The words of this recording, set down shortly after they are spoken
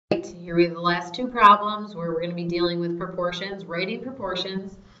here we have the last two problems where we're going to be dealing with proportions, writing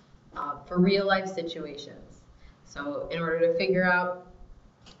proportions for real life situations. So in order to figure out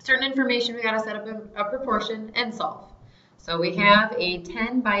certain information, we got to set up a proportion and solve. So we have a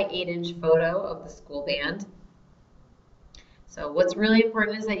 10 by 8 inch photo of the school band. So what's really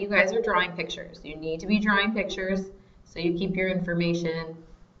important is that you guys are drawing pictures. You need to be drawing pictures so you keep your information,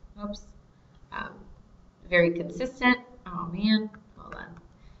 very consistent. Oh man, hold on.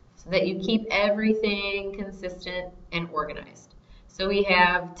 So that you keep everything consistent and organized. So we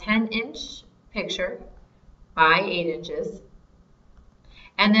have 10-inch picture by 8 inches.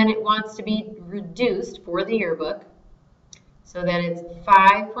 And then it wants to be reduced for the yearbook so that it's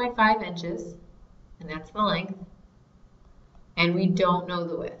 5.5 inches, and that's the length. And we don't know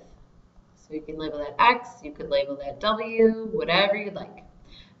the width. So you can label that X, you could label that W, whatever you'd like.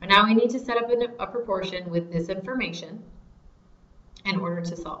 But now we need to set up a proportion with this information in order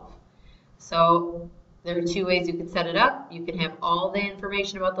to solve. So there are two ways you could set it up. You can have all the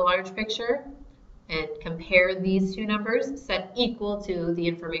information about the large picture and compare these two numbers set equal to the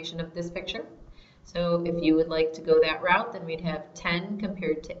information of this picture. So if you would like to go that route, then we'd have 10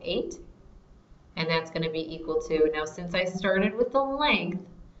 compared to 8. And that's going to be equal to, now since I started with the length,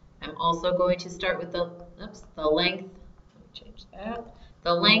 I'm also going to start with the length, let me change that,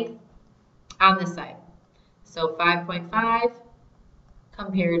 the length on this side. So 5.5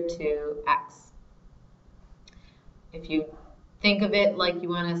 compared to X. If you think of it like you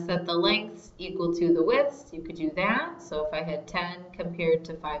want to set the lengths equal to the widths, you could do that. So if I had 10 compared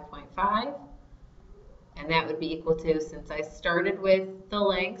to 5.5, and that would be equal to, since I started with the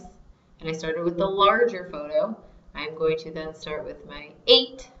lengths, and I started with the larger photo, I'm going to then start with my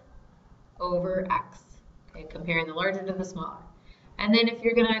 8 over X, okay, comparing the larger to the smaller. And then if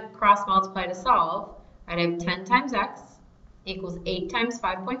you're going to cross multiply to solve, I'd have 10 times X equals 8 times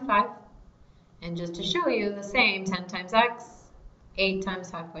 5.5. And just to show you the same, 10 times X, 8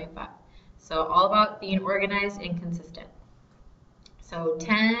 times 5.5. So all about being organized and consistent. So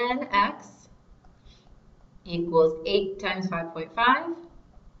 10X equals 8 times 5.5.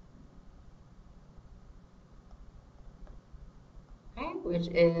 Okay, which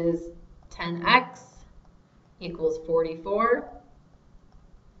is 10X equals 44.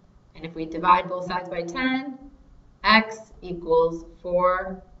 And if we divide both sides by 10, X equals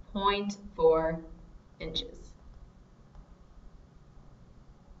 4.4 inches.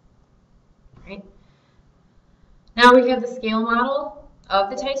 Right. Now we have the scale model of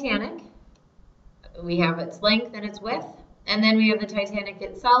the Titanic. We have its length and its width. And then we have the Titanic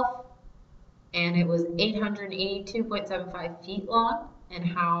itself. And it was 882.75 feet long. And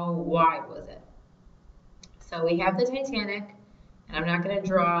how wide was it? So we have the Titanic. And I'm not going to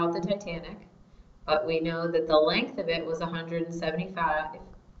draw out the Titanic. But we know that the length of it was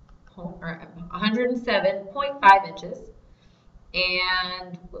 107.5 inches.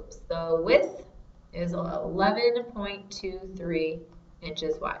 And the width is 11.23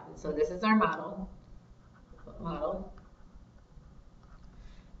 inches wide. So this is our model.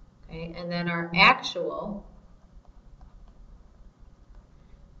 Okay, and then our actual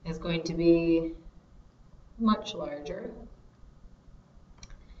is going to be much larger.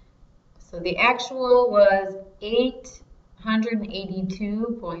 So the actual was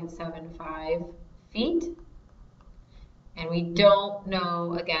 882.75 feet. And we don't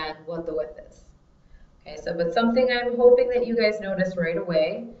know, again, what the width is. Okay, so but something I'm hoping that you guys noticed right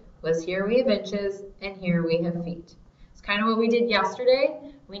away was here we have inches and here we have feet. It's kind of what we did yesterday.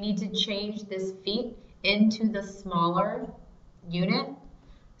 We need to change this feet into the smaller unit.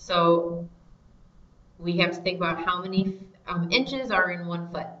 So we have to think about how many inches are in 1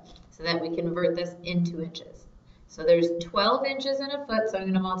 foot so that we convert this into inches. So there's 12 inches in a foot, so I'm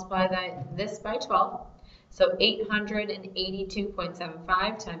going to multiply this by 12. So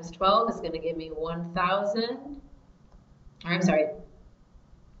 882.75 times 12 is going to give me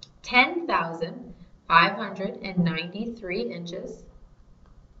 10,593 inches.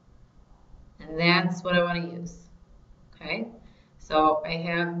 And that's what I want to use. Okay, so I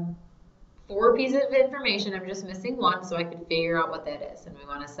have 4 pieces of information. I'm just missing one, so I could figure out what that is. And we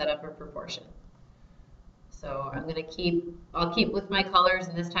want to set up a proportion. So I'll keep with my colors,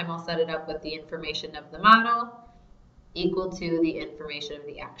 and this time I'll set it up with the information of the model equal to the information of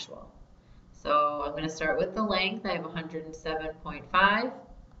the actual. So I'm going to start with the length. I have 107.5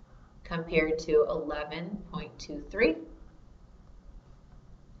 compared to 11.23.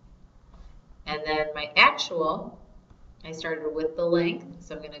 And then my actual, I started with the length,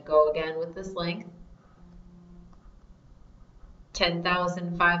 so I'm going to go again with this length.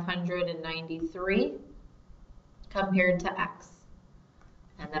 10,593 compared to X.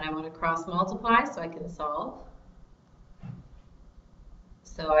 And then I want to cross multiply so I can solve.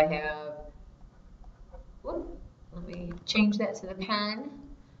 So I have, whoop, let me change that to the pen.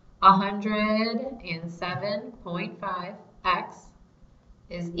 107.5x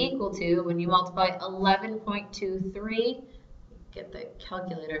is equal to, when you multiply 11.23, get the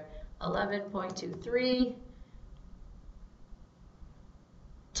calculator, 11.23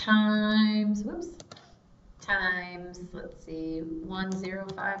 times, whoops, times, let's see,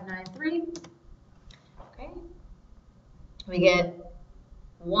 10593. Okay. We get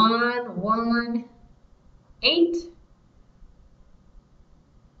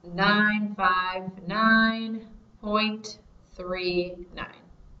 118,959.39.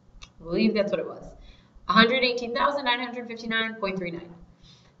 I believe that's what it was. 118,959.39.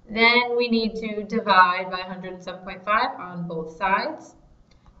 Then we need to divide by 107.5 on both sides.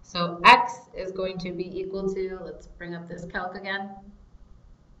 So x is going to be equal to, let's bring up this calc again.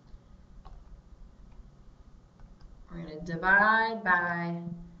 We're going to divide by,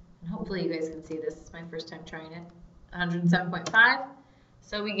 and hopefully you guys can see this, it's my first time trying it, 107.5.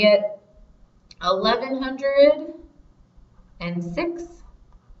 So we get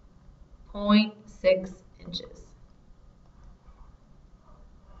 1,106.6 inches.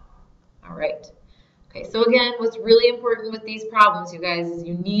 All right. Okay, so again, what's really important with these problems, you guys, is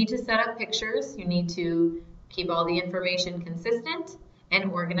you need to set up pictures. You need to keep all the information consistent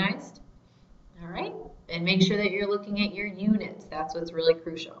and organized. All right, and make sure that you're looking at your units. That's what's really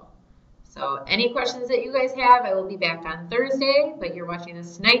crucial. So any questions that you guys have, I will be back on Thursday, but you're watching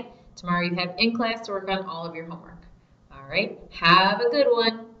this tonight. Tomorrow you have in class to work on all of your homework. All right, have a good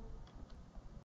one.